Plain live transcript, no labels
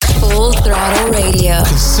Throttle Radio.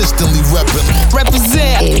 Consistently reppin'.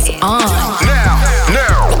 Represent is on.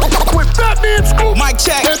 Now. With Fatman Scoop, Mic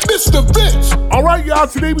check. and Mr. Vince. All right, y'all.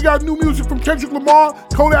 Today we got new music from Kendrick Lamar,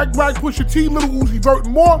 Kodak Black, Pusha T, Lil Uzi Vert,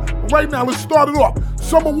 and more. But right now, let's start it off.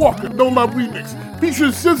 Summer Walker, No Love Remix,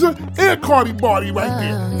 featuring SZA and Cardi Body right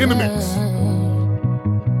there in the mix.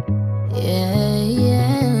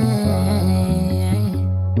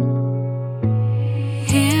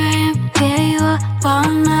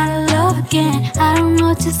 Falling out of love again. I don't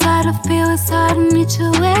know just how to feel. It's hard to meet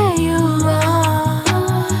you where you are.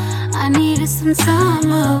 I needed some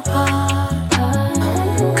time apart.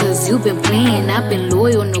 Cause you've been playing, I've been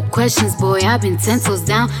loyal, no questions, boy. I've been 10 toes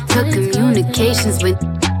down, cut communications with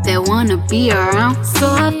that wanna be around. So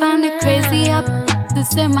I find it crazy, I to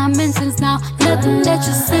say my mentions now. Nothing that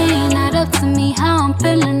you're saying, not up to me, how I'm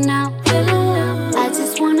feeling now. I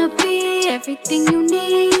just wanna be everything you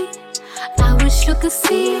need. I wish you could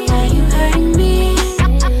see how you hurting me.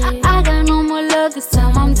 I got no more love this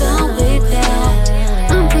time, I'm done with that.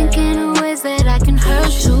 I'm thinking of ways that I can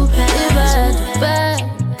hurt you back.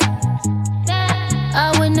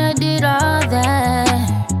 I wouldn't have did all that.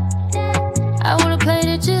 I would've played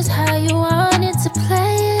it just how you wanted to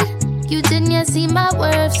play it. You didn't yet see my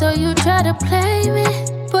worth, so you tried to play me.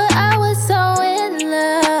 But I was so in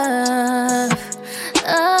love.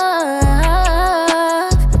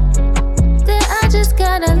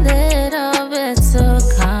 Got a little bit too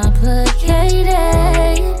complicated.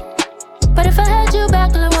 But if I had you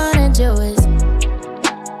back, all I wanna do is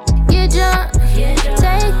get drunk,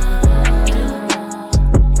 take.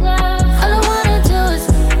 All I wanna do is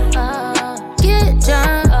get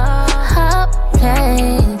drunk, hop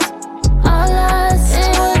planes. All us,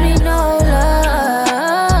 it would be no love.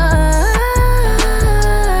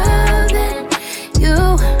 Then you,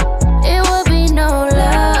 it would be no love.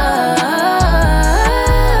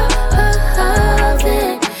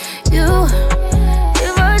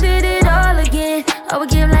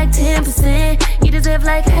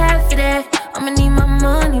 Like half of that, I'ma need my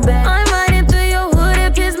money back. I'm riding through your hood,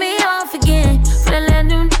 it piss me off again. For the let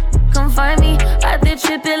new come find me out there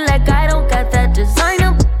tripping like I don't got that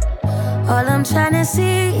designer. All I'm trying to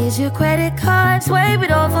see is your credit card, swipe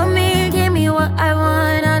it over me, give me what I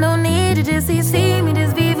want. I don't need to just see me,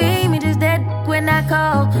 just VV me, just that when I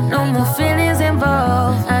call. No more feelings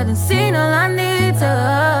involved. I done seen all I need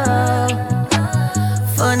to.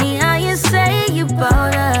 Funny how you say you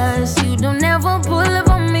bought us. You don't ever pull up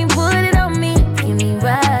on me, put it on me, give me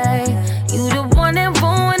right. You the one that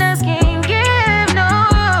won't us, can't give no,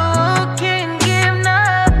 can't give no.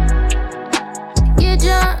 Get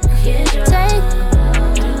drunk, take.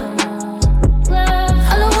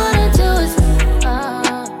 All I wanna do is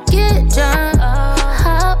get drunk,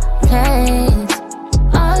 hop planes.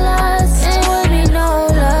 All us, it would be no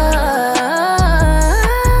love.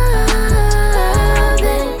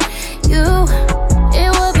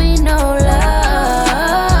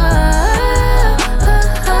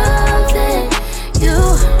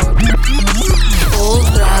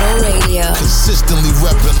 Consistently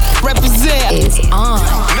reppin'. Represent is on.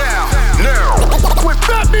 Now. With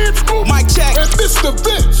Fatman Scoop, Mic check. and Mr.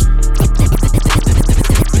 Vince.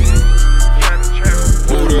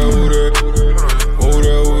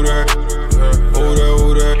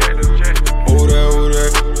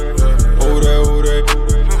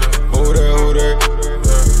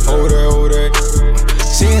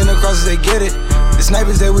 Seeing the crosses, they get it. The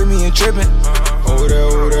snipers, they with me and trippin'.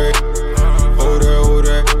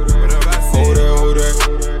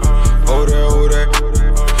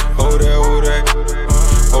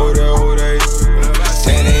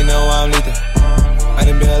 Saying they know I'm lethal. I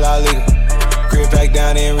done been a lot legal. Crib back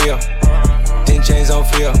down in Rio. 10 chains on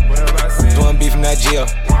Frio. Doing beef from that Geo.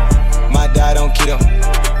 My diet on keto.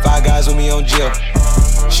 5 guys with me on Geo.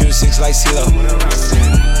 Shoot 6 like CeeLo.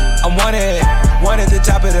 I'm one at the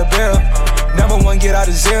top of the barrel. Number 1, get out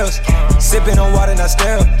of zeros. Sipping on water, not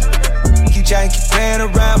sterile. Keep chatting, keep playing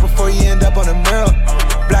around before you end up on the mural.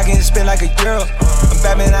 Blocking and spin like a girl. I'm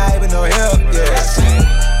Batman, I ain't with no help, yeah.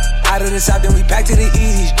 Out of the south, then we back to the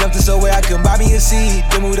east. Jumped in so where I couldn't buy me a seat.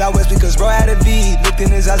 Then moved out west because bro had a V. Looked in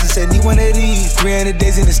his eyes and said, need one of these. 300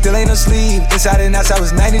 days and it still ain't no sleep. Inside and outside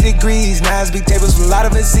was 90 degrees. 9's big tables with a lot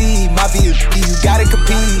of us eat. Mafia, you gotta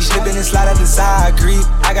compete. Slipping and slide at the side, creep.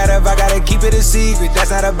 I gotta keep it a secret.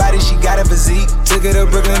 That's not a body, she got a physique. Took her to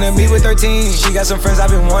Brooklyn to meet with her team. She got some friends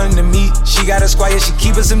I've been wanting to meet. She got a squad, yeah, she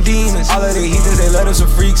keepin' some demons. All of the heathens, they love them some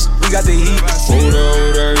freaks. We got the heat. Hold up,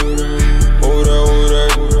 hold up, hold up,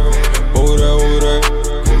 hold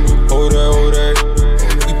up.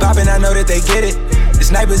 We poppin', I know that they get it. The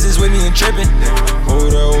snipers is with me and trippin'.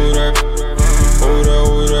 Hold up, hold up, hold up,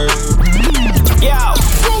 hold up.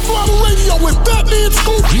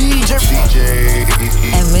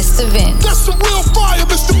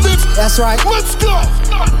 That's right. Let's go.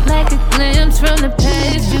 Like a glimpse from the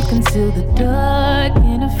past, you conceal the dark.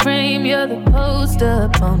 In a frame, you're the poster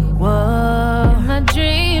up on the wall. In my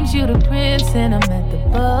dreams, you the prince and I'm at the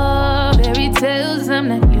bar. Fairy tales, I'm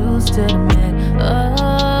not used to the man.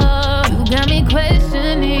 Oh, you got me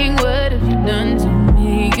questioning, what have you done to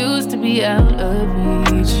me? Used to be out of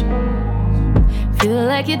reach. Feel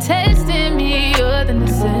like you're testing me, you're the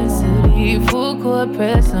necessity. Full court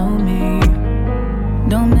press on me.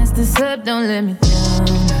 Don't mess this up, don't let me down.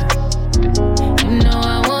 You know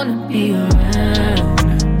I wanna be around.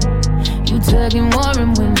 You tugging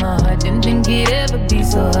warm with my heart. Didn't think it'd ever be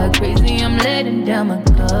so hard. Crazy, I'm letting down my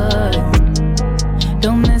guard.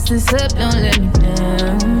 Don't mess this up, don't let me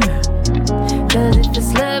down. Cause if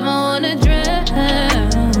it's love, I wanna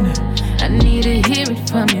drown. I need to hear it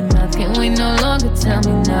from your mouth. Can we no longer tell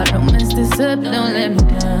me now? Don't mess this up, don't let me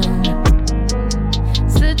down.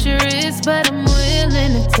 Such a risk, but I'm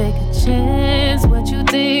willing to take a chance. What you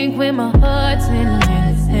think when my heart's in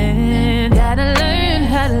his hand? Gotta learn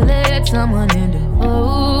how to let someone in to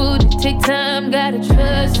hold it. Take time, gotta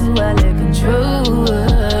trust who I let control.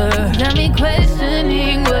 Got me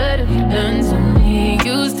questioning, what have you done to me?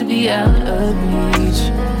 Used to be out of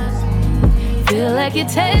reach. Feel like you're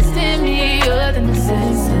testing me, you're the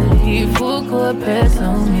necessity. Full court press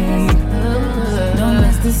on me. Don't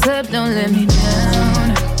mess this up, don't let me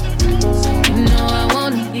down. You know I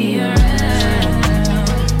wanna be around.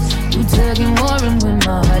 You tugging warm with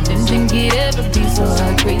my heart. Didn't think it'd ever be so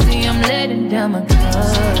hard. Crazy, I'm letting down my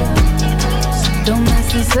guard. Don't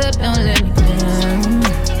mess this up, don't let me down.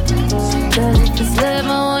 Cause if it's love, I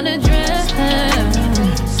wanna drown.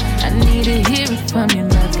 I need to hear it from your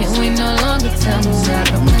mouth. Can we no longer tell me now?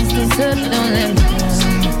 Don't mess this up, don't let me down.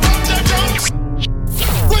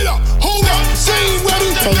 Wait up, hold up, she ain't ready.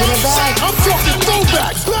 Taking it back. I'm talking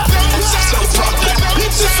throwback.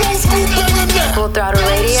 Hit this old school banger now. Full Throttle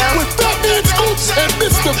Radio. With Fatman Scoop and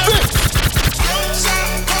Mr. Vic.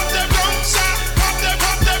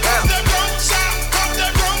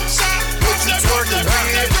 What you twerking,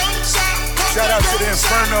 man? Shout out to the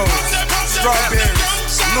Infernos, Strawberries.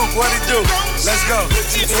 Luke, what it do? Let's go.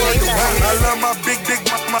 I love my big,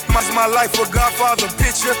 my life a Godfather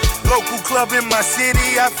picture. Local club in my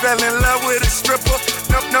city, I fell in love with a stripper.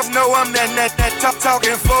 No, I'm that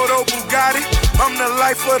talking photo Bugatti. I'm the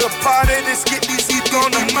life of the party, let's get these heat on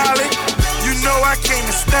the molly. You know I came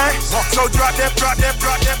to stand, so drop that.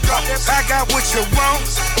 I got what you want.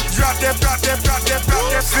 Drop that.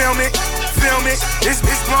 Film it. It's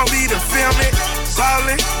gonna be the film it.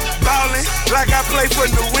 Ballin', like I play for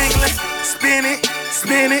New England. Spin it.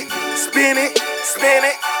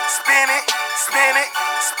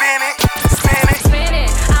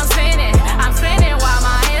 I'm spinning while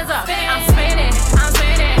my hands up. I'm spinning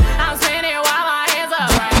while my hands up.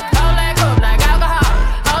 Hold that cup like alcohol.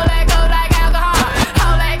 Hold that cup like alcohol.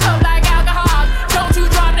 Hold that cup like alcohol. Don't you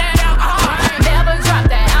drop that alcohol. Never drop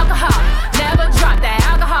that alcohol. Never drop that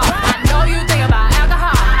alcohol. I know you think about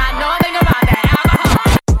alcohol. I know I think about that alcohol.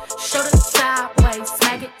 Shoulder sideways,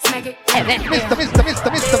 smack it. Mr.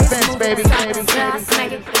 Vince, baby.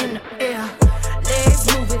 Smack it in the air. Legs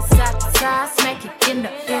move it side to side, smack it in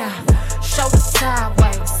the air. Shoulder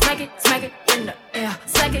sideways, smack it in the air.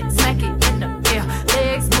 Smack it in the air.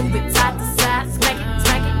 Legs move it side to side, smack it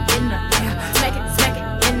in the air. Smack it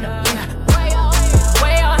in the air.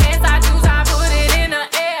 Way your hands, I juice, I put it in the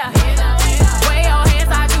air. Way your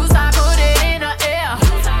hands, I juice, I put it in the air.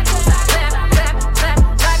 Clap,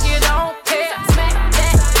 like you don't care. Smack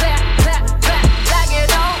that, clap, like you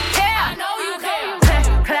don't care. I know you care.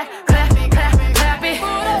 Clap it.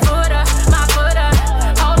 Foot up, my foot up.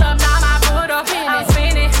 Hold up, now my foot up. I'm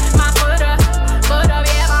spinning, my foot up,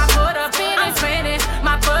 yeah, my foot up. I'm spinning,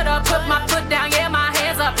 my foot up, put my foot down, yeah, my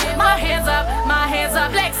hands up,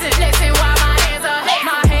 flexing while my hands up,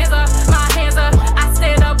 I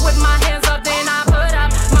stand up with my hands up, then I put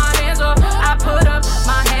up my hands up, I put up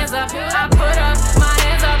my hands up,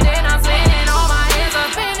 then I'm spinning all my hands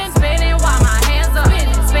up, spinning while my hands up,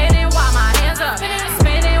 spinning while my hands up,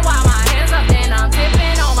 then I'm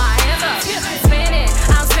tipping on my hands up,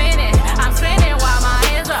 I'm spinning while my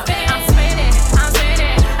hands up, I'm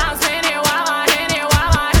spinning while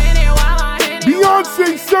my hands.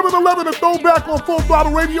 Beyonce 7-Eleven, a throwback on Full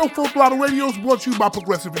Throttle Radio. Full Throttle Radio is brought to you by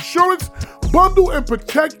Progressive Insurance. Bundle and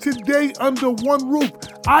protect today under one roof.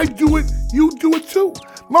 I do it, you do it too.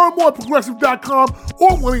 Learn more at Progressive.com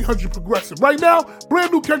or 1-800-PROGRESSIVE. Right now,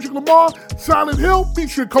 brand new Kendrick Lamar, Silent Hill,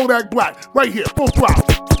 featuring Kodak Black. Right here, Full Throttle.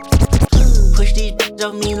 Push these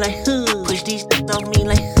off me like push these off me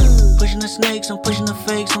like pushing the snakes, I'm pushing the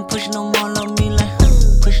fakes, I'm pushing them all off me like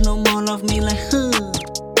pushing them all off me like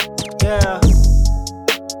Yeah.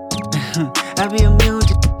 I be immune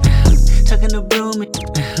to tucking the broom it.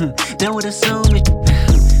 Done with assuming.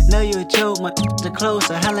 Know you a joke, my the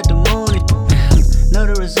close, I holla at the moon it. Know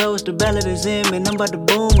the results, the ballot is in, man, I'm about to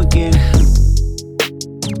boom again.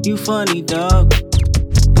 You funny, dog.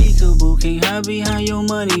 Peekaboo, can't hide behind your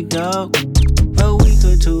money, dog. A week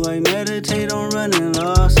or two, I meditate on running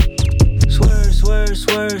lost. Swerve, swerve,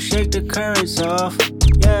 swerve, shake the currents off.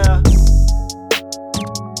 Yeah.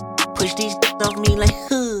 Push these off me like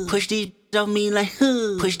huh. Push these off me like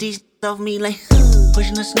huh. Push these off me like huh.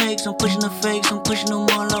 Pushing the snakes, I'm pushing the fakes, I'm pushing them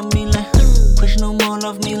all off me like huh. Pushing them all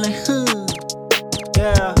off me like huh.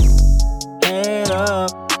 Yeah. Head up,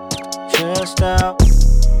 chest out,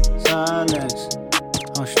 silence.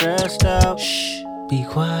 I'm stressed out. Shh, be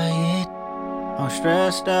quiet. I'm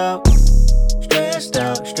stressed out, stressed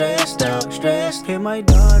out, stressed out, stressed. Hit my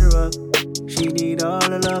daughter up. She need all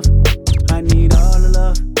the love. I need all the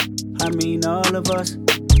love. I mean all of us.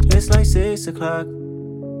 It's like 6 o'clock.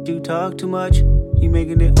 You talk too much. You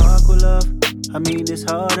making it awkward, love. I mean it's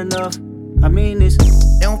hard enough. I mean this.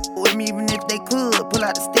 They don't f with me even if they could. Pull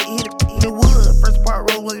out the stick, hit the wood. First part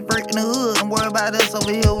road was breaking the hood. Don't worry about us over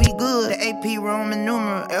here, we good. The AP Roman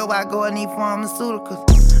numeral. Everybody go and need pharmaceuticals.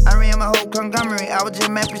 I ran my whole conglomerate. I was just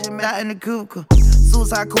mapping shit out in the cubicle.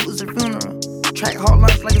 Suicide cool is a funeral. Track hard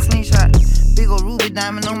lunch like a slingshot. Big ol' ruby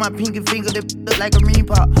diamond on my pinky finger that look like a ring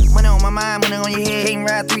pop. Money on my mind, money on your head. Can't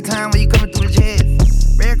ride 3 times when you coming through the chest.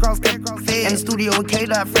 Red Cross, fed. In the studio with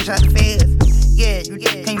K-Dot, fresh out the feds. Yeah, you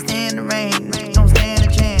can't stand the rain. Don't stand a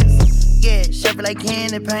chance. Yeah, shepherd like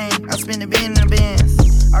candy pain. I spin the bin in the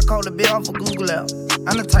bins. I call the bill off of Google out.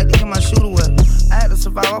 I'm the type to get my shooter well. I had to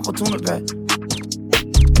survive off a tuna pack.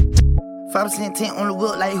 5% tent on the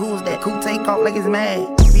wheel, like who's that? Cool take off like it's mad.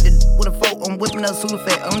 Beat the with a fork, I'm whipping up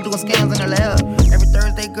Sudafed. I'm doing scams in the lab. Every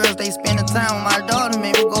Thursday, girls, they spending time with my daughter,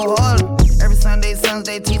 make me go harder. Every Sunday,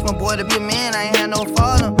 teach my boy to be a man, I ain't had no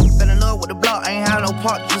father. Fell in love with the block, I ain't had no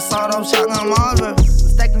part. Just sawed off shotgun Marvin.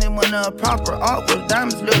 Stacking them on the proper awkward.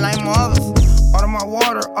 Diamonds look like Marvis. Out of my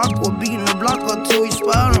water, aqua, beating the block up till you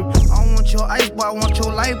spout him. I don't want your ice, but I want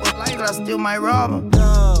your life, but I still might rob him.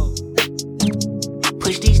 No.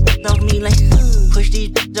 Push these off me like huh. Push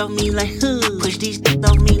these off me like huh. Push these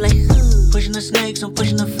off me like huh. Pushing the snakes, I'm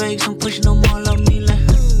pushing the fakes, I'm pushing them all off me like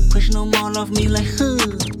huh. Pushing them all off me like huh.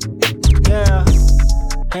 Yeah.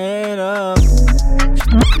 Head up.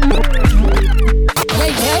 Why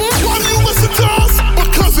do you listen to us?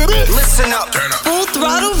 Because it is. Listen up. Full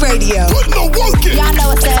Throttle Radio. Put no work in. Y'all know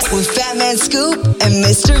what's up. With Fat Man Scoop and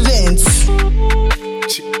Mr. Vince.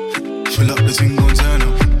 Pull up the thing gon' turn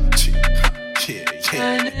up.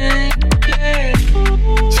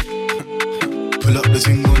 Pull up the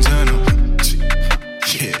thing gon' turn up.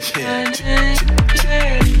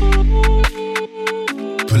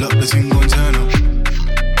 Pull up the thing gon' turn up.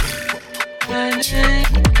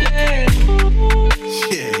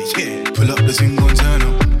 Pull up the thing gon' turn up.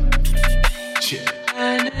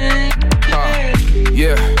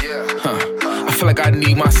 I feel like I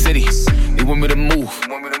need my city. They want me to move,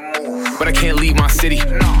 but I can't leave my city.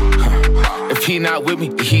 If he not with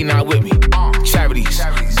me, he not with me. Charities,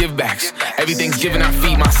 give backs, everything's given, I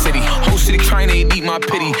feed my city. Whole city trying to eat my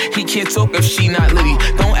pity. He can't talk if she not litty.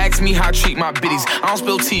 Don't ask me how I treat my biddies. I don't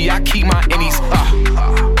spill tea, I keep my innies.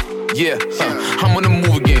 I'm on the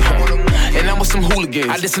move again. And I'm with some hooligans.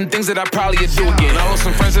 I did some things that I probably would do again. I lost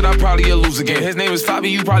some friends that I probably would lose again. His name is Fabi,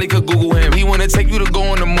 you probably could Google him. He wanna take you to go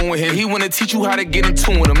on the moon with him. He wanna teach you how to get in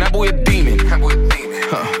tune with him. That boy a demon.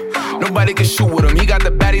 Nobody can shoot with him. He got the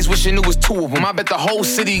baddies wishing it was 2 of them. I bet the whole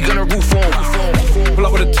city gonna roof on him. Pull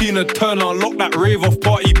up with a Tina Turner, lock that rave off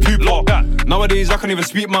party pooper. Nowadays I can't even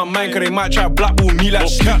speak my mind, cause they might try blackball me like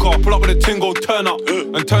snooker. Pull up with a tingo, turn up,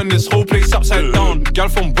 and turn this whole place upside down. Gal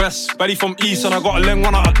from west, baddie from east, and I got a leng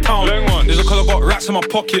one out of town. Is it cause I got racks in my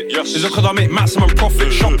pocket? Yes. Is it cause I make maximum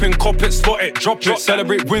profit? Shopping, cop it, spot it, drop it.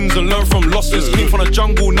 Celebrate wins and learn from losses. Came from the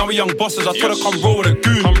jungle, now we young bosses. I told her come roll with a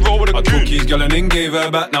goon. I took his gal and then gave her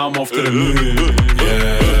back, now I'm off to the moon.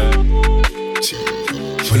 Yeah.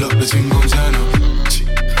 Pull up the thing gon' turn up.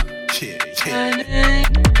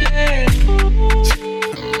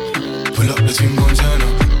 Pull up the thing gon' turn up.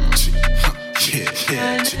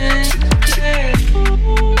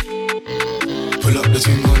 Pull up the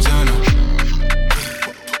thing gon' turn up.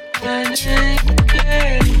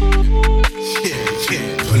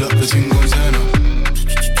 Pull up the thing gon' turn up.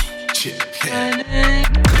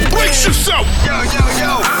 Brace yourself. Yo.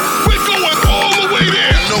 We're going all the way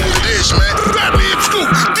there. You know what it is, man. Fat Man Scoop,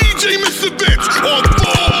 DJ Mr. Vince on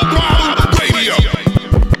Full Throttle Radio.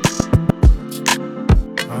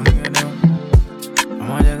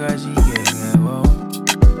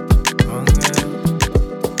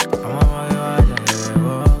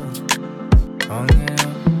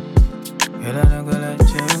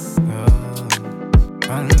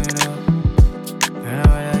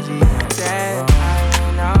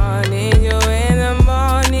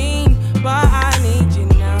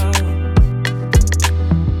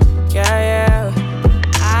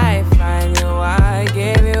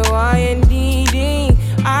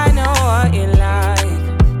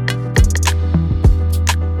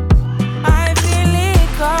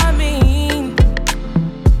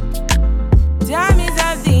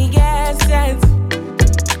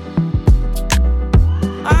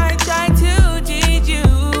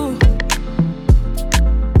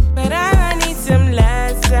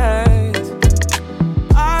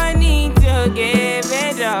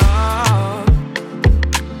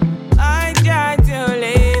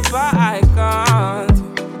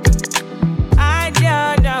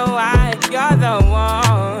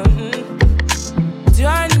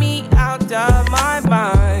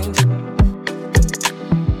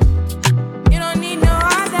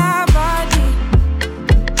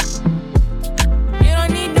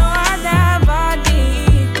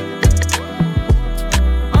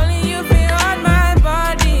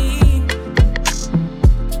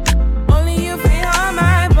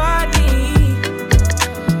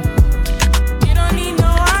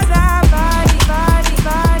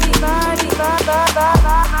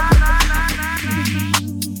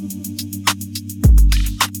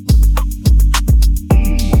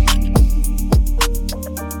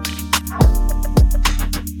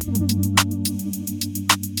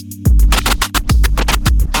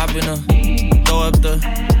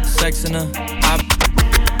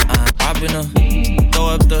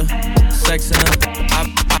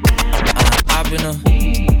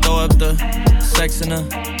 been throw up the sex in her.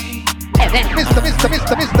 Mr.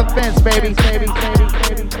 Vince, baby.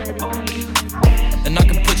 And I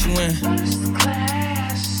can put you in.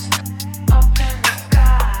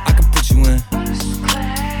 I can put you in.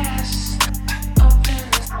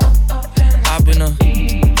 I've been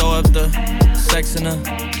throw up the sex in her.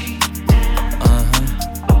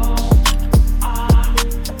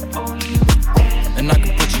 And I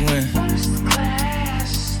can put you in.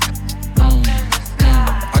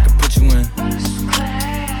 I can put you in.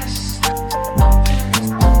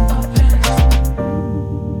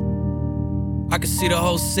 I can see the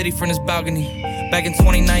whole city from this balcony. Back in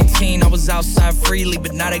 2019, I was outside freely,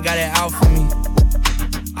 but now they got it out for me.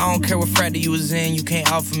 I don't care what frat that you was in, you can't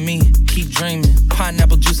out for me. Keep dreaming.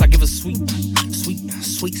 Pineapple juice, I give a sweet.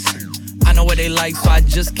 I know what they like, so I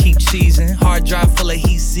just keep cheesing. Hard drive full of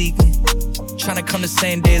heat seeking. Tryna come the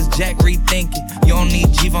same day as Jack rethinking. You don't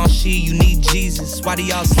need Givenchy, you need Jesus. Why do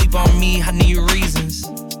y'all sleep on me? I need reasons.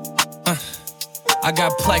 I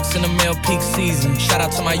got Plex in the mail peak season. Shout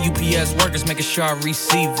out to my UPS workers, making sure I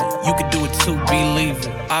receive it. You can do it too, believe it.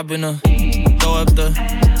 I've been throw up the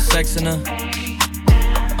sex in her.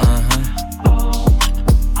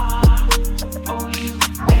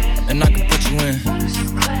 And I can put you in.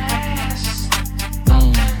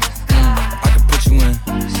 I can put you in.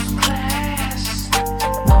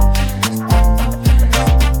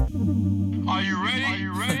 Are you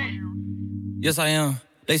ready? Yes, I am.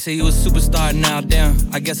 They say you a superstar now, damn.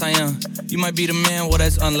 I guess I am. You might be the man, well,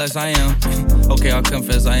 that's unless I am. Okay, I'll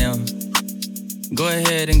confess I am. Go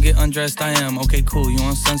ahead and get undressed, I am. Okay, cool, you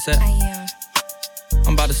on Sunset? I am.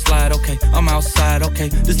 I'm about to slide, okay, I'm outside, okay.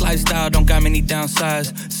 This lifestyle don't got many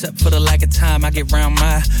downsides. Except for the lack of time I get round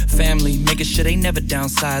my family, making sure they never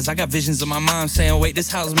downsize. I got visions of my mom saying, wait, this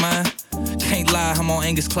house mine. Can't lie, I'm on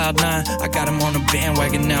Angus Cloud 9. I got him on the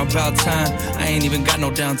bandwagon now, about time. I ain't even got no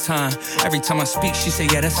downtime. Every time I speak, she say,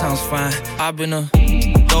 yeah, that sounds fine. I've been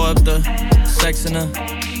throw up the sex in her.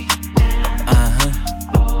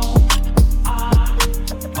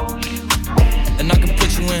 And I can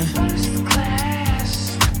put you in.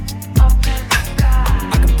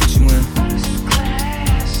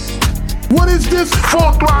 What is this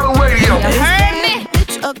Funk Line Radio?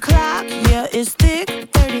 It's o'clock, yeah, it's thick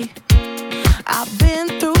 30. I've been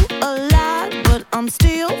through a lot, but I'm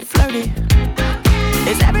still flirty.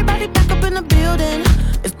 Is everybody back up in the building?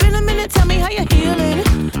 It's been a minute, tell me how you're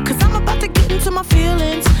healing. Cause I'm about to get into my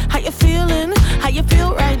feelings. How you feeling? How you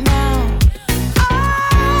feel right now?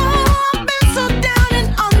 Oh, I've been so down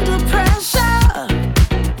and under pressure.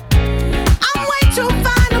 I'm way too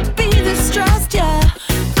fine to be this stressed, yeah.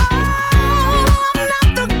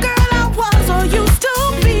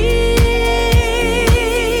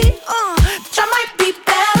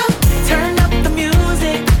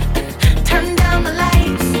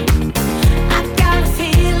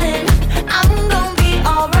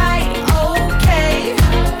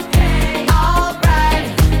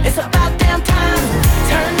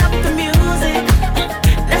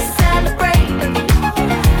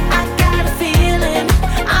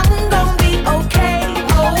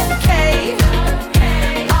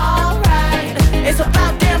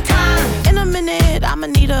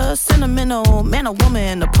 Man or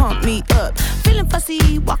woman to pump me up. Feeling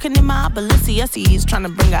fussy, walking in my Balenciennes, trying to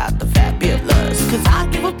bring out the fabulous. Cause I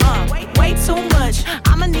give a fuck, way too much.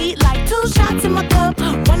 I'ma need like 2 shots in my cup.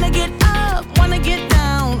 Wanna get up, wanna get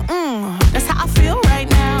down. That's how I feel right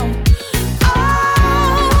now.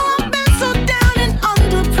 Oh, I've been so down and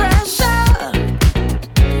under pressure.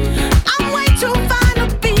 I'm way too fine to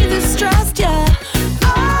be this stressed, yeah.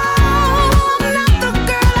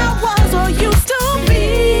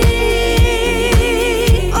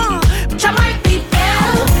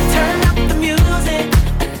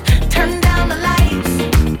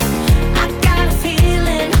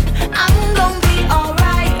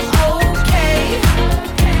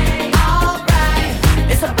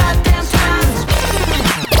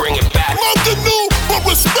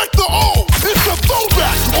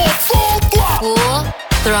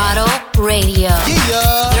 Throttle Radio.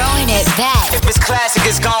 Yeah. Throwing it back. If it's classic,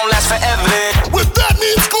 it's gon' last forever. With that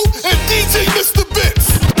man Scoop and DJ Mr.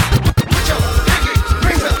 Vince.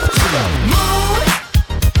 Mood.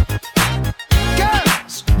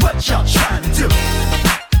 Girls, what y'all trying to do?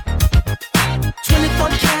 24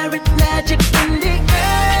 karat magic in the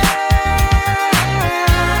air.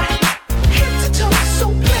 Head to toe so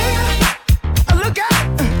clear. Look out.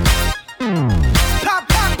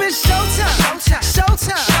 Pop, it's showtime.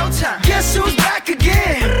 Showtime. Guess who's back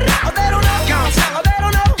again? Oh, they don't know. Oh, they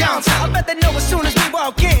don't know. I bet they know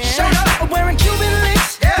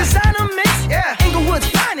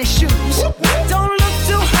tennis shoes. Don't look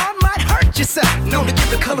too hard, might hurt yourself. Known to give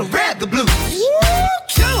the color red the blues.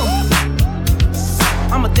 Kill 'em.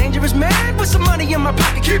 I'm a dangerous man with some money in my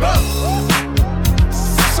pocket. Keep up.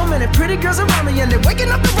 So many pretty girls around me and they're waking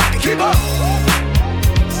up the rocket. Keep up.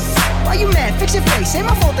 Why you mad? Fix your face. Ain't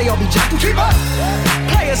my fault they all be jacking. Keep up.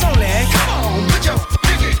 Players only. Come on, put your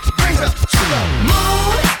pinky rings up to the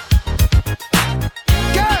moon.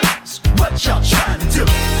 Girls, what y'all trying to do?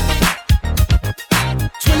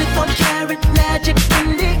 24 karat magic in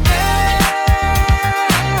the air.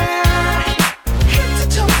 Head to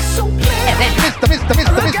toe, so clear.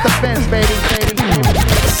 Mr. Vince, baby.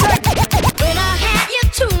 When I had you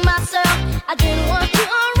to myself, I didn't want you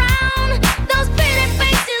around. Those pretty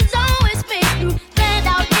faces always make you stand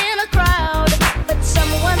out in a crowd. But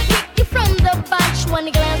someone picked you from the bunch. One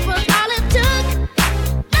glance was all it took.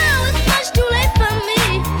 Now it's much too late for me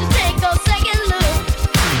to take those second looks.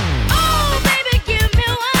 Oh, baby, give me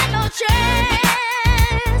one more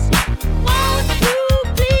chance. Won't you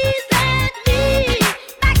please let me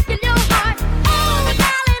back in your heart? Oh,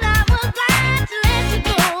 darling, I was glad to let you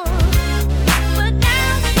go. But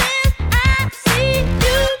now since I see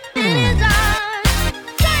you in his arms,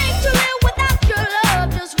 trying to live without your love,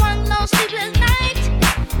 just one long sleepless night.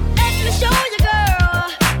 Let me show you, girl,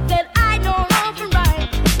 that I know wrong from right.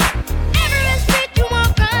 Every street you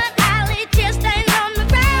walk on, alley, tear stains on the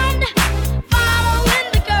ground. Following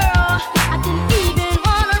the girl, I didn't even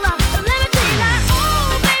wanna run. But let me tell you now, oh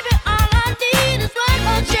baby, all I need is one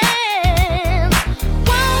more chance.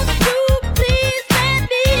 Won't you please let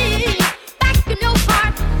me back in your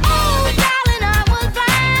heart? Oh darling, I was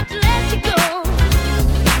glad to let you go.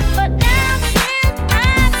 But now since I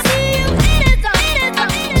see you in his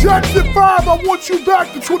arms, Jackson 5, I Want You Back,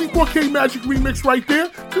 the 24K Magic remix right there.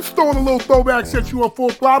 Just throwing a little throwback, set you on Full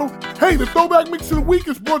Throttle. Hey, the Throwback Mix of the Week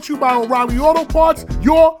is brought to you by O'Reilly Auto Parts,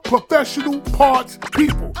 your professional parts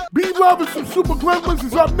people. Be Love and some Super Gremlins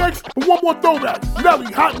is up next, but one more throwback.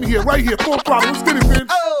 Nelly, hot in here, right here, Full Throttle. Let's get it,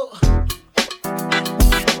 Vince.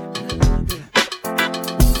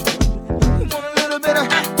 Want a little bit of,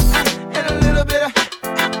 and a little bit of.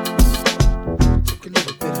 Take a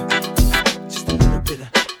little bit of, just a little bit of.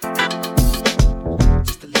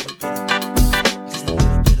 Just a little bit of, just a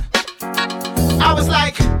little bit of. I was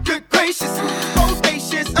like, good gracious,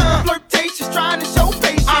 bodacious, flirtatious, trying to show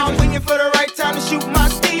patience. I'm waiting for the right time to shoot my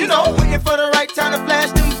steam. You know, waiting for the right time to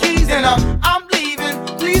flash them keys. And I'm leaving,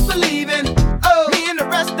 please believe in. Me and the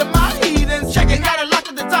rest of my heathens. Checking out a lock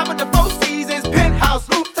at the top of the Four Seasons. Penthouse,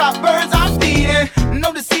 rooftop, birds I'm feeding.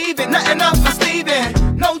 No deceiving, nothing up my sleeving.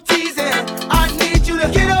 No teasing, I need you to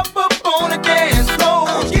get up on the dance floor.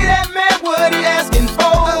 Get that man what he asking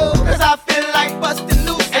for. Cause I feel like busting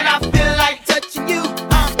loose and I feel like touching you.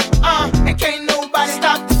 And can't nobody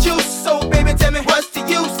stop the juice. So baby, tell me what's the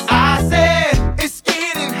use? I said, it's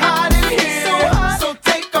getting hot in here. So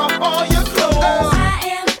take off all your clothes. I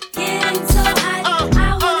am getting so hot,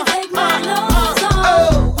 I wanna take my clothes off.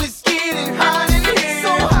 Oh, it's getting hot in here.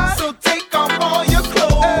 So hot, so take off all your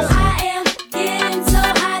clothes. I am getting so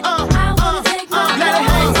hot, I wanna take my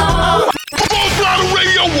clothes off. Full Throttle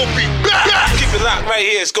Radio will be back. Keep it locked right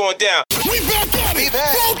here, it's going down. We back at it.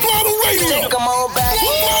 Full Throttle Radio. Come on back.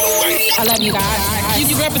 Full Throttle Radio. I love you guys.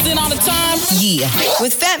 You represent all the time. Yeah.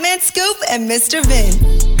 With Fat Man Scoop and Mr. Vin.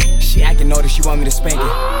 She acting naughty, she want me to spank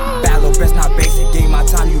it. Bad little best, not basic. Give my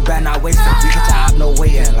time, you better not waste it. We get your op, no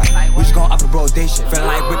waiting. Like, we just gon' up the rotation. Feeling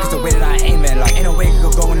like wick is the way that I aim it. Like, ain't no way it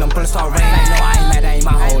could go when them bullets start raining. Like, no, I ain't mad, that ain't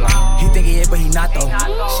my whole life. He think he is, but he not though.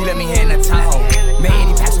 She let me hit in the Tahoe. Made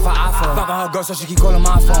any pass with her iPhone. Fuck on her girl, so she keep calling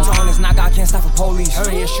my phone. So on this knock, I can't stop for police.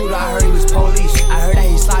 Heard he a shooter, I heard he was police. I heard that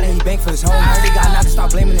he slotted, he banked for his home. I heard he got knocked and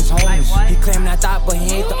start blaming his homies. He claiming I thought, but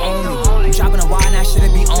he ain't the only. I'm dropping a wire, now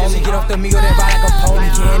shouldn't be on me. Get off the Migo, then ride like a pony.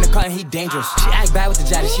 Get in the cut and he dangerous. She act bad with the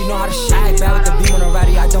jaddy, she know how to shit. I act bad with the beam on the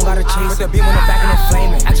ratty, I don't gotta chase. With the beam on the back and it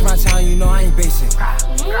flaming. Ask around town, you know I ain't basic.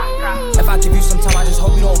 If I give you some time, I just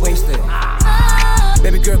hope you don't waste it.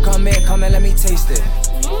 Baby girl, come in, let me taste it.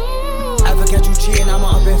 Ever catch you cheating,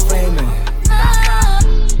 I'ma up and flaming.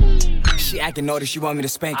 She acting naughty, she want me to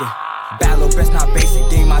spank it. Bad little best, not basic.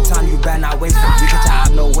 Give me my time, you better not waste it. We get your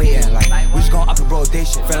op, no waiting. Like, we just gon' up the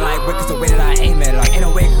rotation. Feeling like wick is the way that I aim it. Like, ain't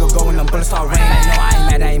no way it could go when them bullets start raining. Like, no, I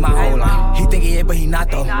ain't mad, that ain't my whole life. He think he is, but he not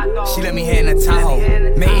though. She let me hit in the Tahoe.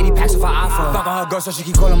 Made 80 packs with her iPhone. Fuck on her girl, so she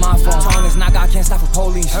keep calling my phone. Tone this knock, I can't stop for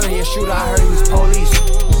police. Heard he a shooter, I heard he was police.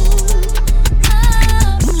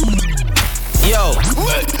 Yo,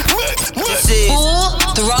 this is Full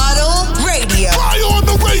Throttle Radio. Fly on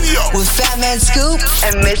the radio with Fat Man Scoop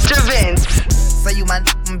and Mr. Vince. Say you my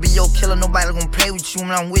I'ma be your killer, nobody gon' play with you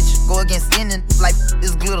when I'm with you. Go against any like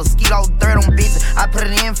this glitter, skeet all dirt on bitches. I put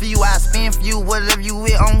it in for you, I spin for you, whatever you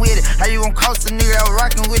with, I'm with it. How you gon' cost a nigga that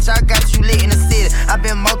rockin' with you? I got you lit in the city. I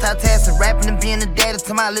been multitasking, rapping and being a daddy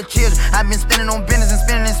to my little children. I been spinning on business and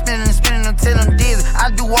spinning and spinning and spinning until I'm dizzy. I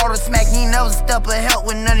do all the smack, you ain't never step of help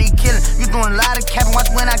with none of you killing. You doing a lot of capping, watch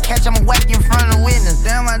when I catch, I'ma whack you in front of the witness.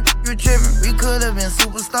 Damn, you tripping, we could've been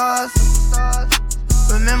superstars.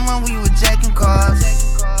 Remember when we were jacking cars?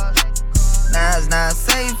 Now it's not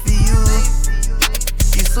safe for you.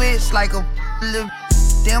 You switch like a little.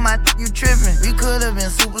 Damn, you tripping. We could've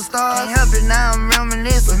been superstars. Can't help it, now I'm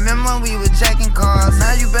reminiscing. Remember when we were jacking cars?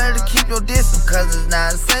 Now you better keep your distance, cause it's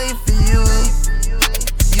not safe for you.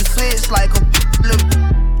 You switch like a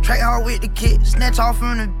little. Track hard with the kid, snatch off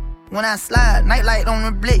from the. When I slide, nightlight on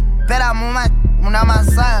the blick. Bet I'm on my when I'm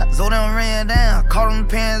outside. So them ran down, caught them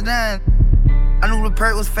pants down. I knew the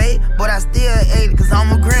perk was fake, but I still ate it, cause I'm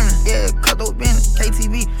a gremlin. Yeah, cut those business,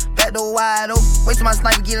 KTV, back door wide open. Wait till my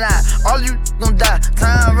sniper get out, all you gon' die,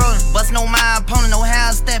 time rolling. Bustin' on my opponent, no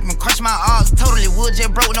hand stepping. Crush my arcs, totally wood jet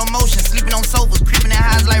broke, no motion. Sleeping on sofas, creeping in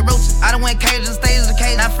highs like roaches. I done went cages and stages of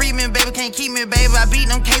cage. Now free me, baby, can't keep me, baby. I beat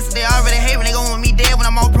them cases, they already hate me. They gon' want me dead when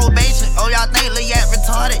I'm on probation. Oh, y'all think Lil Yak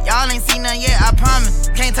retarded? Y'all ain't seen nothing yet, I promise.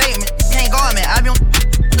 Can't take me, can't guard me. I been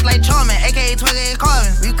like Charmin, aka 28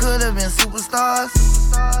 Carvin. We could've been superstars.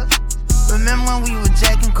 Remember when we were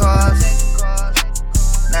jacking cars?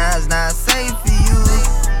 Now it's not safe for you.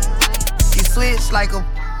 You switch like a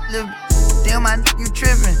little. Damn, you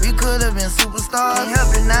tripping. We could've been superstars. Can't help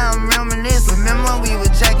it, now I'm reminiscing. Remember when we were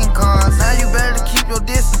jacking cars? Now you better keep your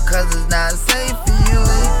distance, cause it's not safe for you.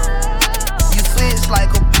 You switch like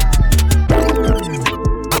a.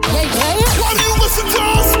 Why do you listen to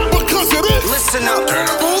us? Because it is. Listen up.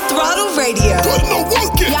 Full Throttle Radio. Put no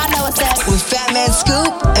work in. Y'all know what's up. With Fat Man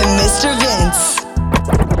Scoop and Mr. Vince.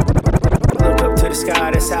 Look up to the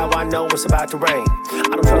sky, that's how I know it's about to rain.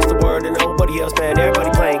 I don't trust the word of nobody else, man. Everybody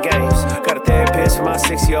playing games. Got a therapist for my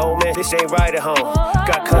 6-year-old man. This ain't right at home.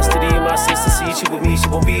 Got custody of my sister. See, she with me, she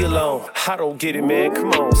won't be alone. I don't get it, man.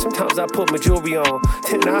 Come on. Sometimes I put my jewelry on.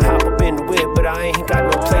 Then I hop up in the whip, but I ain't got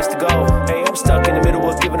no place to go. Hey, I'm stuck in the middle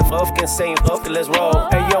of giving a fuck and saying fuck it, let's roll.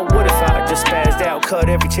 Hey, yo, what if I just spazzed out? Cut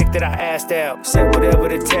every chick that I asked out. Said whatever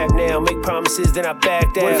to tap now. Make promises, then I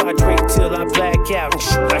backed out. What if I drink till I black out and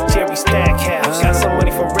shit like Jerry Stackhouse? Got some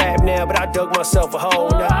money from rap now, but I dug myself a hole.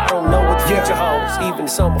 Now I don't know what the future holds. Even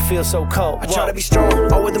the summer feels so cold. I try to be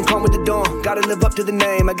strong, all with them come with the dawn. Gotta live up to the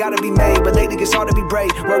name, I gotta be made. But lately it's hard to be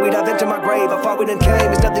brave. Worried I've entered my grave, I fought with and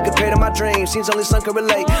came. It's nothing compared to my dreams, seems only some can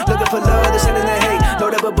relate. Looking for love, they're sending the hate.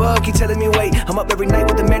 Load up above, keep telling me wait. I'm up every night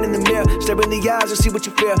with the man in the mirror. Stare in the eyes and see what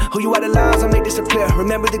you fear. Who you idolize, I make disappear.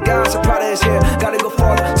 Remember the guys, I'm proud of his hair. Gotta go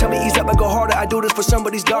farther, tell me ease up, I go harder. I do this for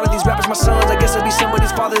somebody's daughter. These rappers my sons, I guess I'll be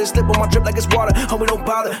somebody's father. They slip on my drip like it's water. Homie, don't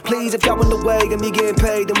bother. Please, if y'all in the way and me getting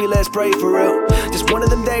paid, then we let's pray for real. Just one of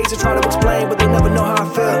them days to try to explain, but they'll never know how I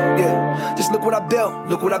feel. Yeah, just look what I built,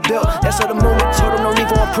 look what I built. That's all the moment, told them no need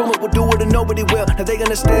for improvement. We'll do it and nobody will. Now they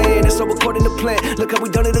understand, it's all according to plan. Look how we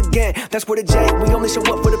done it again. That's where the J, we only show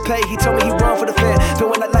up for the pay. He told me he run for the fan.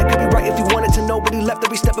 Feeling like life could be right if you wanted to know, but he left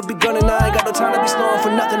every step of be gunning. I ain't got no time to be slowing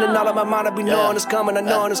for nothing, and all of my mind I be knowing it's coming. I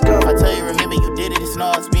know it's coming. I tell you, remember you did it. It's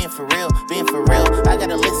no, it's being for real, being for real. I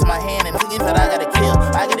got a list in my hand and niggas that I gotta kill.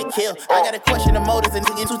 I gotta kill. I gotta question the motives and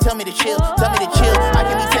niggas who tell me to chill. Tell me to chill. I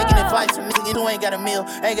can be taking advice from niggas who ain't got a meal.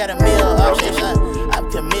 Ain't got a meal. Oh shit, I'm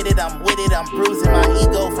committed. I'm with it. I'm bruising my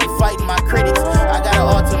ego from fighting my critics. I gotta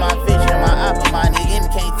alter my vision, my eye for my nigga.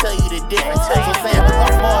 And can't tell you the difference. So saying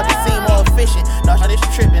become more to seem more efficient. No, this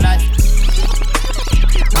tripping.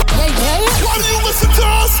 Why do you listen to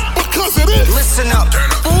us? Because it is. Listen up.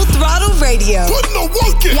 Full Throttle Radio. Put no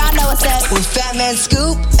work in. Y'all know what's up. With Fat Man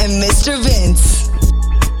Scoop and Mr. Vince.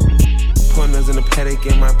 Partners in the paddock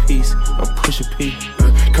in my piece. I'm Pusha P.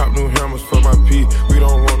 Cop new hammers for my P. We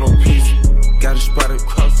don't want no peace. Got a spot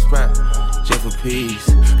across the spot. Just for peace.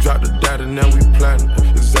 Drop the data, now we plotting.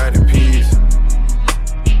 Exotic peas.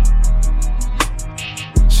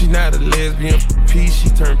 She not a lesbian for peace. She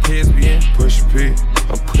turned lesbian. Pusha P.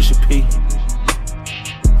 I'm Pusha P.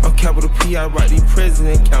 I'm capital P, I write the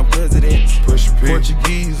president, count presidents. Pusha P.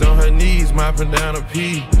 Portuguese on her knees, mopping down a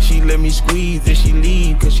P. She let me squeeze and she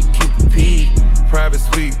leave, cause she keep a P. Private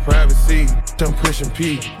suite, privacy, I'm pushing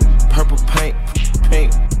P. Purple paint,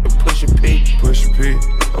 pink, I'm pushing P. Pusha P.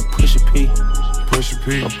 I'm Pusha P. Pusha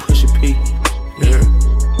P. I'm Pusha P. Yeah.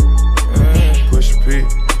 Pusha P.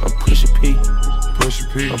 I'm Pusha P. Pusha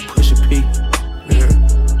P. I'm Pusha P. Yeah.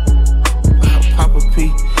 Papa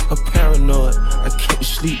P, I'm paranoid. I can't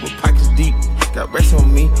sleep, my pockets deep. Got rest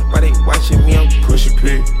on me, why they watching me? I'm Pusha P.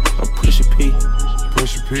 I'm Pusha P.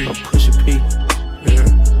 Pusha P. P. I'm Pusha P. Yeah.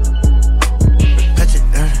 Touch it,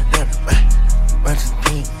 bunch of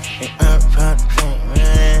pink,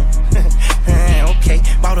 okay,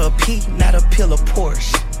 bought a P, not a pill of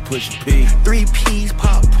Porsche. Pusha P. 3 P's,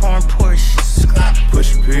 popcorn, Porsche.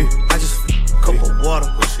 Pusha P. I just cup of water.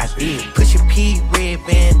 I did. Pusha P, red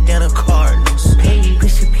bandana, Cardinals.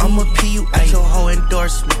 I'ma P you at your whole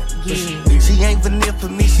endorsement. Yeah. She ain't vanilla for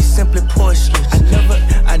me, she simply porcelain.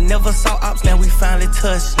 I never saw ops, now we finally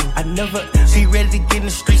touched it. She ready to get in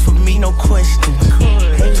the streets for me, no question.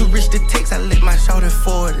 Too rich to text, I let my shoulder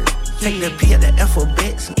forward it. Take the P at the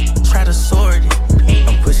alphabets, try to sort it.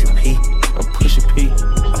 I'm Pusha P. I'm Pusha P.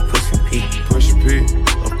 I'm Pusha P. Pusha P.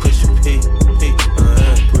 I'm Pusha P.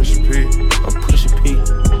 Pusha P. I'm Pusha P.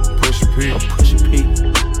 Pusha P. I'm Pusha P.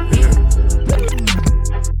 Yeah.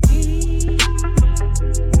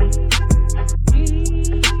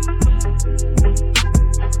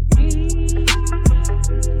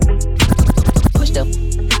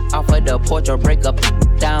 Off of the porch or break up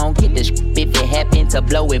down. Get this if it happen to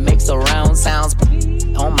blow, it makes surround sounds.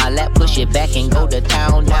 On my lap, push it back and go to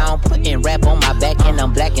town now. Putting rap on my back and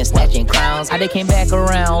I'm black and snatching crowns. I they came back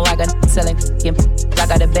around like a selling. I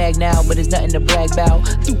got a bag now, but it's nothing to brag about.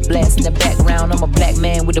 Blast in the background, I'm a black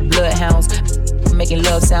man with the bloodhounds. Making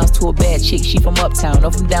love sounds to a bad chick, she from uptown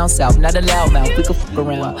or from down south, not a loudmouth, we can fuck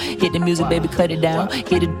around. Hit the music, baby, cut it down.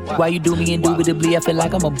 Hit it while you do me indubitably, I feel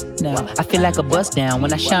like I'm a now. I feel like a bust down,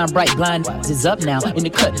 when I shine bright, blind is up now. In the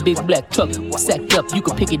cut, big black truck, sacked up, you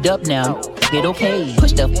can pick it up now. Get okay,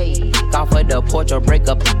 push the off of the porch or break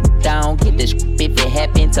up down. Get this if it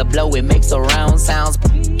happen to blow, it makes surround sounds.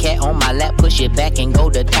 Cat on my lap, push it back and go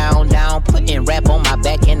to town down. Putting rap on my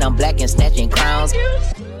back and I'm black and snatching crowns.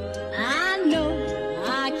 I know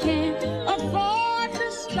I can't afford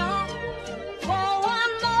to stop for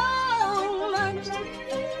one moment.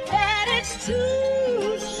 That it's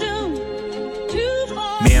too soon, too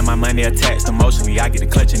far. Me and my money attached emotionally. I get the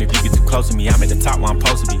clutch, and if you get too close to me, I'm at the top where I'm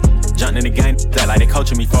supposed to be. Jumping in the game, that like they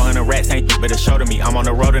coaching me. 400 rats ain't but a show to me. I'm on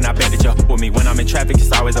the road and I bet that you're with me. When I'm in traffic,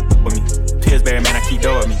 it's always up with me. Pillsbury, man, I keep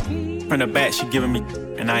doing with me. From the back, she giving me,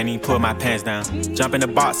 and I ain't even pull my pants down. Jump in the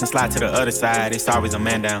box and slide to the other side, it's always a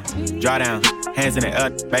man down. Draw down, hands in the air,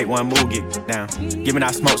 bait one move, get down. Giving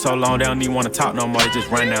out smoke so long, they don't even wanna talk no more, they just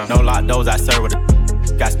run down. No lock doors, I serve with a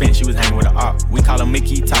got spent, she was hanging with a op. We call him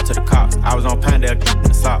Mickey, talk to the cops. I was on Pinedale in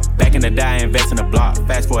the sock. Back in the day, I invest in the block.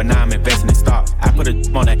 Fast forward now, I'm investing in stock. I put a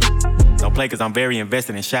on that. Don't play cause I'm very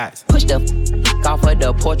invested in shots. Push the off of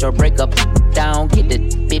the porch or break up down. Get the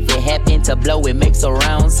if it happen to blow, it makes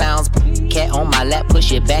surround sounds. Cat on my lap,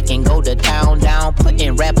 push it back and go to town down.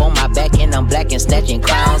 Putting rap on my back and I'm black and snatching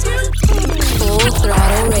crowns. Full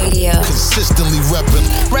Throttle Radio. Consistently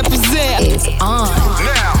reppin'. Represent. It's on.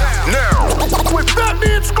 Now. With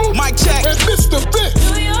Fatman Scoop. Mic check. And Mr.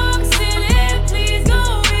 Vince. New York City, please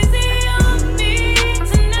go easy on me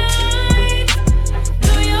tonight.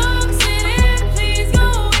 New York City, please go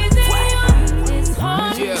easy on this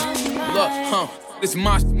heart. Yeah, look, this is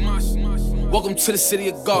my welcome to the city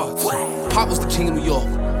of gods. Pop was the king of New York.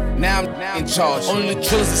 Now I'm in charge. Only the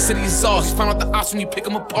drillers, the city is ours. Find out the ops when we pick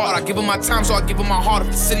them apart. I give them my time, so I give them my heart.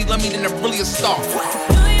 If the city love me, then they're really a star. New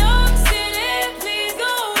York City, please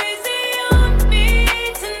go easy on me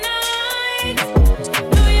tonight.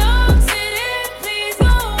 New York City, please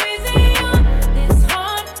go easy on this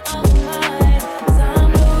heart of mine. 'Cause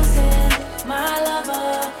I'm losing my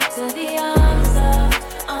lover to the arms of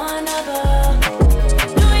another.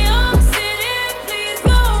 New York City, please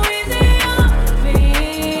go easy on me.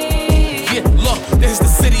 Yeah, look, this is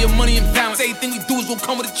the city of money and balance. Everything we do is gonna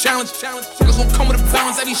come with a challenge. Niggas gonna come with a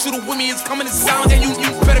balance. Every shooter with me is coming in silence. And you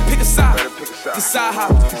better pick a side. Decide how.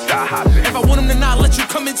 If I want them to not let you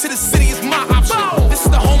come into the city, it's my option. This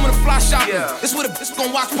is the home of the fly shopping. This is where the bitch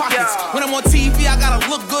gon' watch pockets. When I'm on TV, I gotta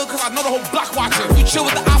look good, cause I know the whole block watching. If you chill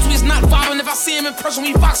with the ops, we is not vibing. If I see him in person,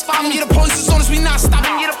 we Fox 5 him. Yeah, the police is on us, we not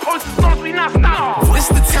stopping. Yeah, the police is on us, we not stopping. This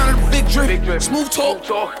is the town of the big drip. Smooth talk.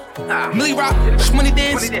 Millie Rock, money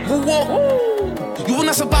dance, woo walk. You will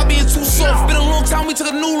not survive being too soft. Been a long time, we took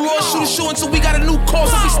a new law. Shoot a show until we got a new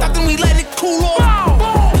cause. If we stop, then we let it cool off.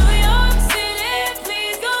 New York City,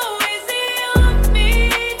 please go easy on me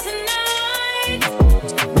tonight.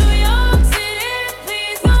 New York City,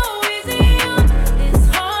 please go easy on this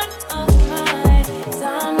heart of mine. 'Cause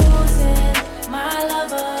I'm losing my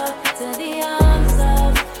lover to the arms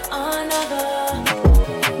of another.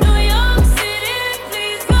 New York City,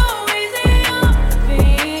 please go easy on me.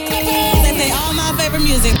 They all my favorite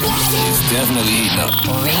music. It's definitely eating up.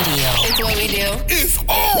 Radio. It's what we do. It's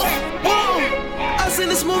on.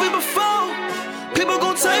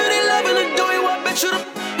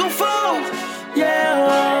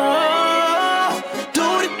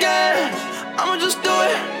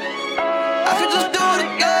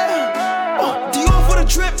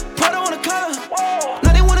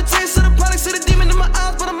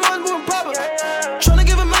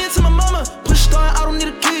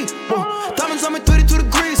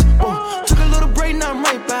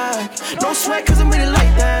 No sweat, cause I'm really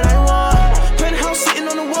like that. I want penthouse sitting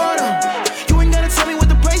on the water. You ain't gotta tell me what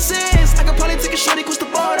the price is. I can probably take a shorty across the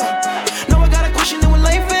border. Now I got a question in what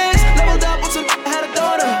life is. Leveled up once I had a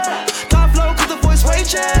daughter. Top flow, cause the voice way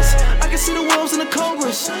chest. I can see the wolves in the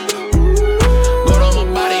Congress.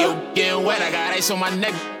 Getting wet, I got ice on my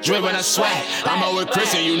neck, dripping, I sweat. I'm out with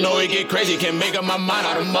Chris and you know it get crazy. Can't make up my mind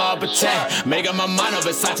out of mob attack. Make up my mind of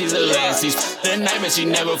Versace's and Lancey's. The nightmare, she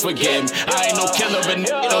never forget me. I ain't no killer, but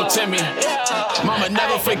don't tempt me. Mama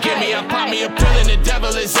never forgive me. I pop me a pill and the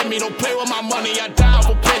devil is in me. Don't play with my money, I die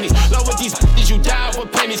for pennies. Love with these bitches, you die for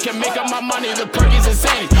pennies. Can't make up my money, the Perkins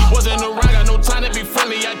insane. Wasn't around, got no time to be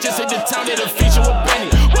friendly. I just hit the town, did a feature with Benny.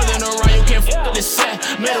 Wasn't around, you can't f with the set.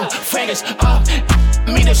 Middle fingers up.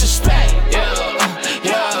 Me disrespect, yeah,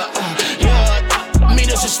 yeah. Me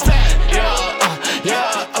disrespect, yeah.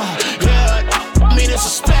 Me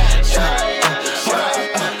disrespect,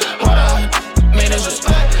 me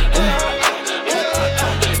disrespect.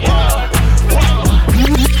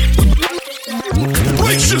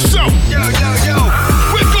 Brace yourself, yo.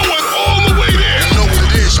 We're going all the way there. You know what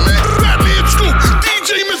it is, man. Batman Scoop, DJ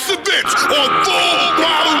Mr. Vince on Full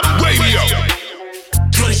Throttle Radio.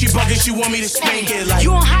 She bugging, she want me to spank it like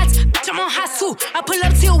you on hot, I'm on hot too. I pull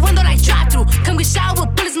up to your window like drive through. Come get shot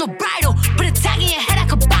with bullets, no bridle. Put a tag in your head, I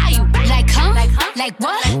could buy you. Like huh? Like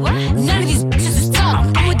what? None of these bitches is tough.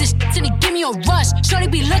 I'm with this shit and they give me a rush. Shorty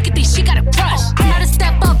be looking, think she got a crush. I'm about to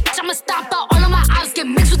step up, I'ma stomp out. All of my ops get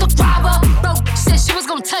mixed with a robber. Bro, said she was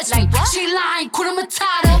gonna touch me. She lying, Kuna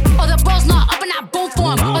Matata. All the bros not up and I boom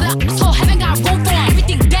for him. All the asshole haven't got room for him.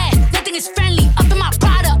 Everything dead, nothing is friendly. Up in my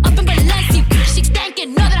Prada, up in Balenci. She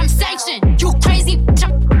thanking, know that I'm sanctioned. You crazy,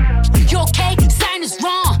 you okay? Something is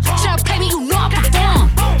wrong. Try to play me, you know I perform.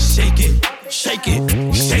 Shake it, shake it,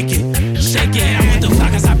 shake it, shake it. I'm with the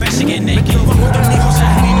flockers, I bet she get naked. She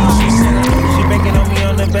banking on me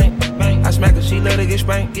on the bank. I smack her, she let her get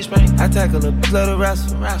spanked. I tackle her, love to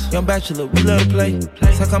wrestle. Young bachelor, we love to play.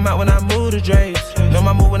 So come out when I move the drapes. Know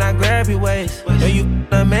my move when I grab your waist. Know you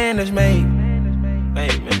a man that's made.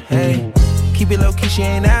 Hey, keep it low key, she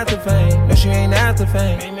ain't after fame. No, she ain't after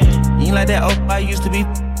fame. You ain't like that old I used to be.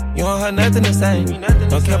 You don't have nothing to say.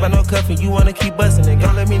 Don't care about no cuffing, you wanna keep busting it.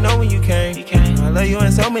 Don't let me know when you came. I love you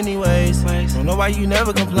in so many ways. Don't know why you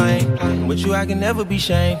never complain. But you, I can never be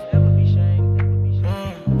shamed.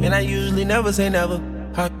 And I usually never say never.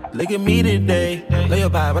 Look at me today. Lay your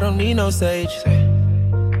vibe, I don't need no sage.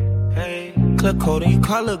 Hey, club cold and you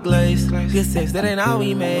call her glaze. Good sex, that ain't all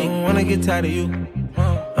we made. Wanna get tired of you.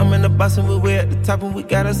 I'm in the bus and we're at the top and we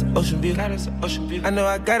got us an ocean view. I know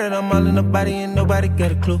I got it, I'm all in the body and nobody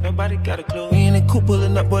got a clue. We in the coupe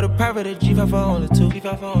pulling up, boy, the private at G5 for only two.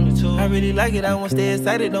 I really like it, I won't stay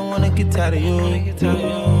excited, don't wanna get tired of you. Wanna get tired of you.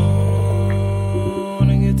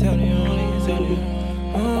 Wanna get tired of you.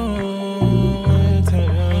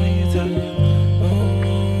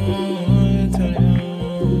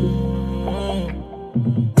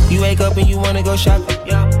 You wake up and you wanna go shopping.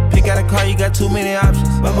 Pick out a car, you got too many options.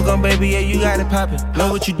 Bubblegum baby, yeah, you got it poppin'.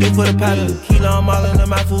 Know what you do for the pattern. Kilo, I'm all in the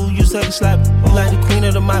mouth, food, you suck and slap it. You like the queen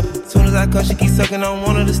of the mop. Soon as I come, she keep sucking, I don't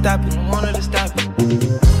want her to stop it.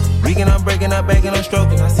 Reeking, I'm breaking, I'm banking, I'm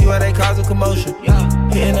stroking. I see why they cause a commotion.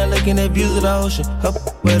 Hitting and looking at views of the ocean. Up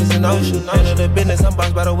where there's an ocean. None of the business, I'm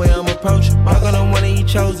bossed by the way I'm approaching. Walk on one of you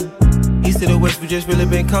chosen. East to the west, we just really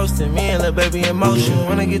been coasting. Me and little baby in motion.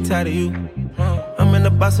 Wanna get tired of you. I'm in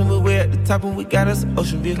the bus and we're at the top and we got us an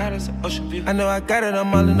ocean view. I know I got it,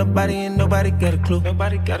 I'm all in the body and nobody got a clue. We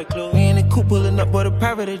in the coupe pulling up, boy, the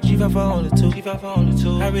private at G5 for only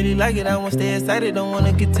two. I really like it, I won't stay excited, don't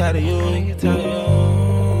wanna get tired of you. Wanna get tired of you.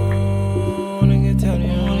 Wanna get tired of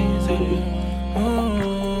you.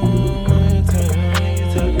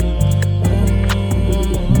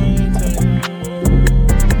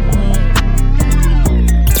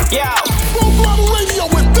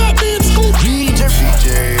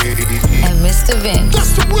 And Mr. Vince.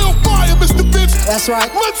 That's the real fire, Mr. Vince. That's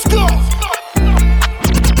right. Let's go.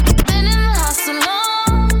 Been in the house so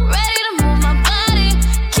long, ready to move my body.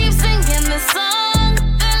 Keep singing this song,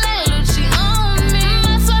 then let Lucci on me.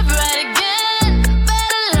 That's why right again.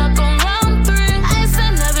 Better luck on round 3. I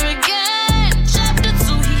said never again. Chapter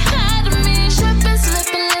 2, he had me. Tripping,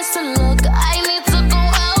 slipping, listen, look, I need to go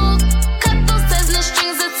out. Cut those Disney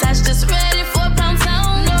strings attached, just ready for pound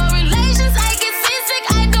town. No relations, I get seasick,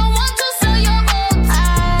 I don't want to sell your boat.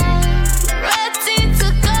 I'm ready to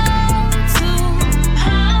go.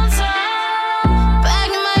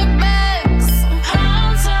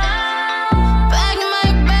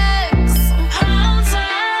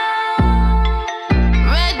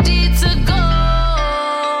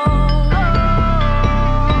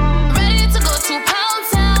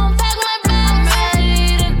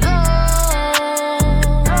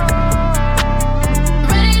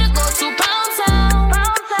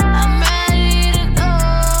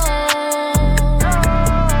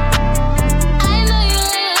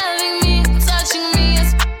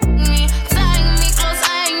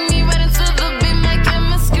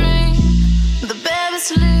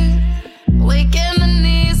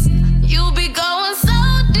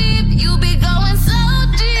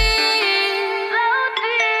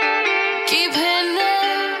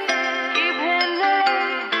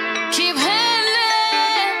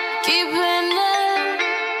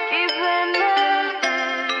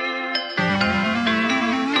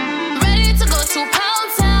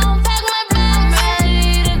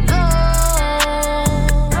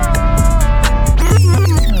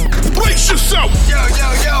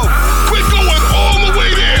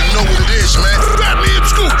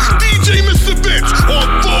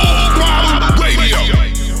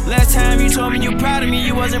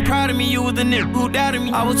 wasn't proud of me, you was the nigga who doubted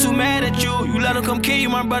me. I was too mad at you, you let him come kill you,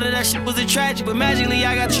 my brother, that shit was a tragedy. But magically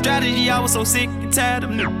I got the strategy, I was so sick and tired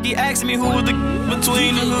of nigga. He asked me who was the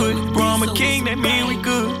between the hood. Bro, I'm a king, that mean we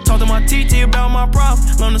good. Talk to my TT about my problem,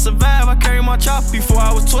 learn to survive, I carry my chop. Before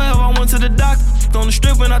I was 12, I went to the doctor. On the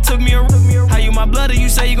strip when I took me a room. How you my blood, you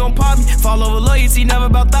say you gon' pop me. Fall over loyalty, never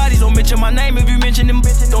about thotties. Don't mention my name if you mention them.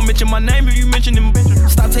 Don't mention my name if you mention them.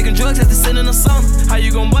 Stop taking drugs after sitting in summer. How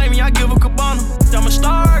you gon' blame me? I give a cabana. I'm a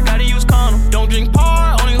star, gotta use condom. Don't drink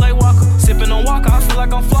par, only like Walker. Sippin' on Walker, I feel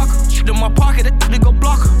like I'm Flocker. Shoot in my pocket, that go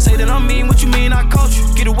blocker. Say that I'm mean, what you mean I caught you?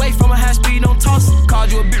 Get away from a high speed, don't toss it.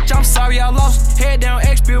 Called you a bitch, I'm sorry I lost it. Head down,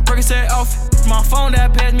 X-Bill, Percocet off it. My phone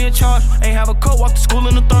that passed me a charge. Ain't have a coat, walk to school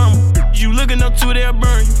in the thermal. You looking up to they'll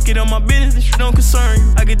burn you. Get on my business, this shit don't concern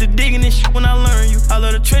you. I get to digging this shit when I learn you. I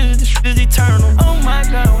love the treasures, this shit is eternal. Oh my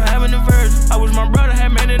God, I'm having a virgin. I wish my brother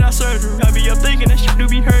had made it out surgery. I be up thinking that shit do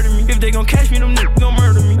be hurting me. If they gon' catch me, them niggas gon'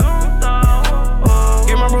 murder me.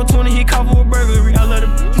 Get my bro 20, he caught for a burglary. I love the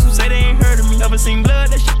bitches who say they ain't heard of me. Never seen blood,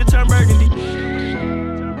 that shit to turn burgundy.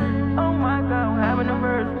 Oh my God, I'm having a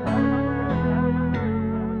virgin.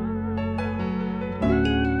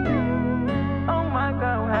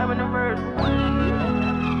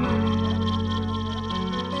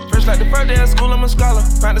 First like the first day of school, I'm a scholar.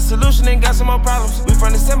 Found a solution and got some more problems. We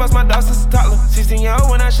from the same boss, my dog since a toddler. 16-year-old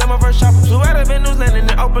when I shot my first chopper. Flew out of Venues, landing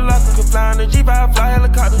in open locker. Could fly on the G5, fly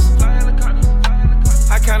helicopters.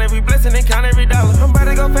 I count every blessing and count every dollar. I'm about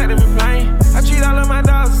to go factory plane. I treat all of my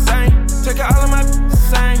dogs the same. Take out all of my the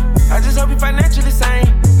same. I just hope you financially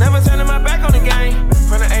sane. Never turning my back on the game.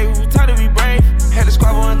 From the A, we taught to be brave. Had to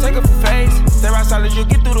squabble and take up for face. Stay right solid, you'll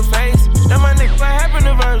get through the face. Now my niggas what happened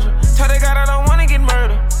to Virgil. Tell the God I don't wanna get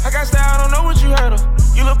murdered. I got style, I don't know what you heard of.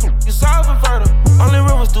 You look, you soft and fertile. Only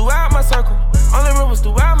rivers throughout my circle. Only rivers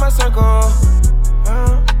throughout my circle.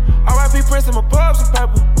 R.I.P. Prince and my pubs are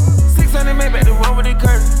purple. 600 made back the one with the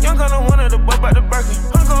curtain. Young gun on one of the boat by the Birkin.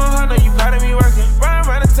 I'm going hard, know you proud of me working. Riding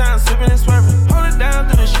around the town, sipping and swerving. Hold it down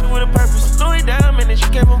through the shit with a purpose. Louis Diamond and she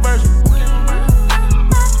came from Virgil.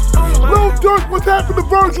 Lil Durk, what's happened to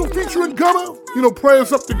Virgil featuring Gunna? You know,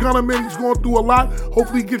 prayers up to Gunna, man. He's going through a lot.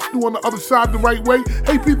 Hopefully he gets through on the other side the right way.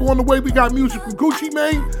 Hey, people, on the way, we got music from Gucci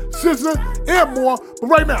Mane, SZA, and more. But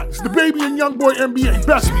right now, it's the Baby and Youngboy NBA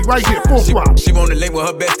Bestie right here, full throttle. She wanna link with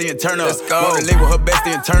her bestie and turn up. Let's go. Wanna link with her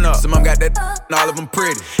bestie and turn up. Some mom got that and all of them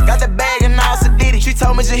pretty. Got the bag and all Sadiddy. She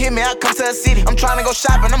told me she hit me, I come to the city. I'm trying to go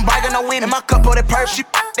shopping, I'm biking no winning. My cup of that perp, she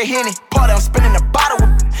the Henny. Party, I'm spinning the bottle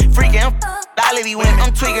with freaking, all of these women.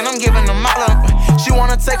 I'm tweaking, I'm giving them all of them. She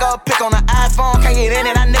wanna take her a pic on the iPhone, can't get in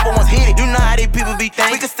it, I never once hit it. You know how these people be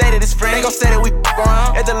thinking. We can stay to this friend, they gon' say that we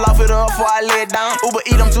around. At the loft, it up before I lay it down. Uber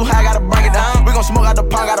eat, I'm too high, gotta break it down. We gon' smoke out the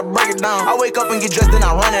pond, gotta break it down. I wake up and get dressed, then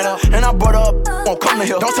I run it up. And I brought her up, won't come to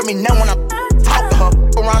here. Don't tell me no when I talk to her.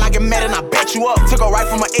 Around, I get mad and I bet you up. Took her right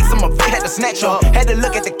from my ex, I'm a vet, had to snatch her up. Had to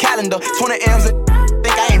look at the calendar, 20 M's and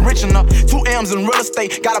think I ain't rich enough. 2 M's in real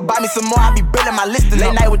estate, gotta buy me some more, I be building my list.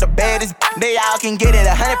 Late night with the baddest, they all can get it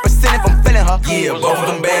 100% if I'm feeling her. Yeah, both of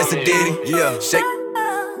them bad Sadiddy. Yeah, shake.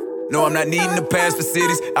 No, I'm not needing to pass for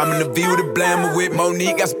cities. I'm in the V with a blammer with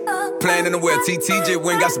Monique. Got some playing in the well. TTJ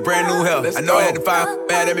went got some brand new help. I know I had to find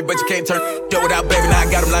bad at me, but you can't turn yo without baby. Now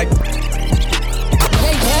I got him like.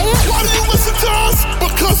 Why do you listen to us?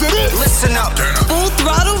 Because it is. Listen up. Full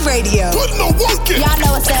Throttle Radio. Put no work in. Y'all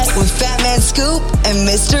know what's up. With Fat Man Scoop and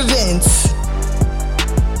Mr. Vince.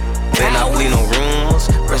 Then I bleed no rumors.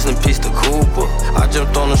 Rest in peace to Cooper. I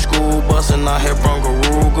jumped on the school bus and I hit Bronco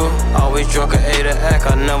Ruger. Always drunk a A to act,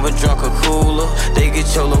 I never drunk a cooler. They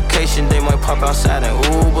get your location, they might pop outside in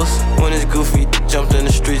Ubers. When it's goofy, jumped in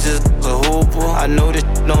the streets, it's a hooper. I know this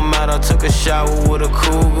no matter, I took a shower with a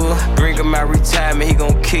cougar. Bring him out retirement, he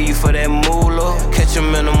gon' kill you for that moolah. Catch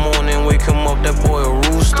him in the morning, wake him up, that boy a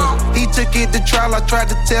rooster. He took it to trial, I tried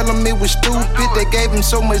to tell him it was stupid. They gave him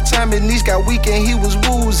so much time, his knees got weak and he was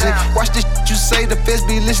woozy. Watch this shit you say, the feds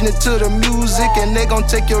be listening to the music. And they gon'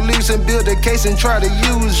 take your lyrics and build a case and try to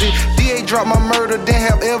use it. DA dropped my murder, didn't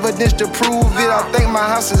have evidence to prove it. I think my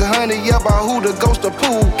house is haunted, yeah, by who the ghost of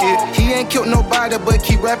Pookie. He ain't killed nobody, but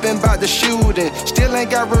keep rapping about the shooting. Still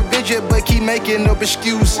ain't got revenge yet, but keep making up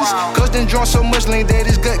excuses. Cause then drunk so much lean that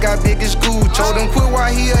his gut got big as goo. Told him quit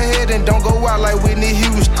while he ahead and don't go out like Whitney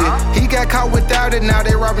Houston. He got caught without it, now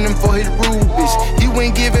they robbing him for his rubies. He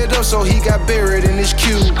wouldn't give it up, so he got buried in his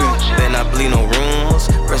Cuban. Then I bleed no rumors.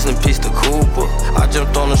 Rest in peace to Cooper. I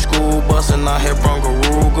jumped on the school bus and I hit Bronco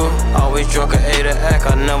Ruger. Always drunk a A to act,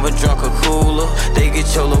 I never drunk a cooler. They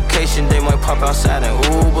get your location, they might pop outside in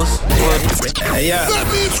Ubers. Hey, yeah. That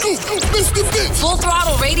means Mr. Vince. Full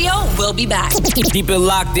Throttle Radio will be back. Keep it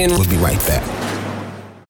locked in. We'll be right back.